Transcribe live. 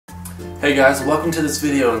Hey guys, welcome to this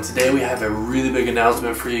video, and today we have a really big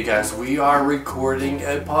announcement for you guys. We are recording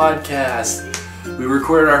a podcast. We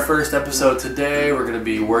recorded our first episode today. We're going to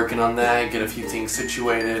be working on that, get a few things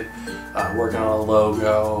situated, working on a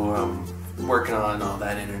logo, working on all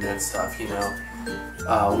that internet stuff, you know.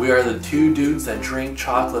 We are the two dudes that drink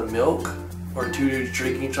chocolate milk, or two dudes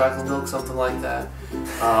drinking chocolate milk, something like that.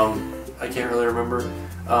 I can't really remember,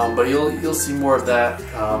 but you'll see more of that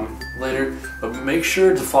later. But make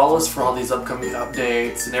sure to follow us for all these upcoming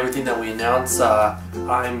updates and everything that we announce.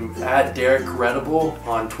 I'm at derekstiltner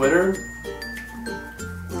on Twitter.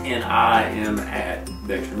 And I am at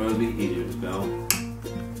Dexter Mosby, easier to spell.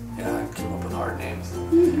 Yeah, I came up with hard names.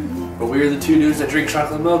 But we are the two dudes that drink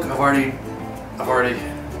chocolate milk. I've already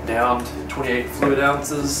downed 28 fluid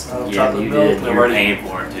ounces of chocolate milk. Did. You're paying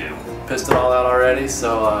for it too. Pissed it all out already.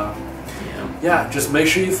 So yeah, just make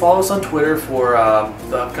sure you follow us on Twitter for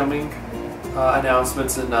the upcoming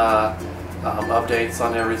announcements and updates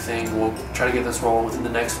on everything. We'll try to get this rolling within the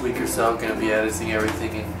next week or so. Going to be editing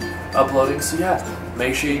everything and uploading. So yeah,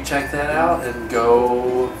 make sure you check that out and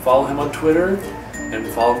go follow him on Twitter and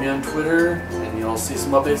follow me on Twitter, and you'll see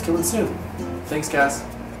some updates coming soon. Thanks, guys.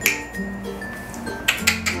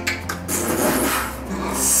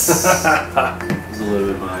 It was a little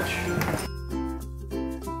bit much.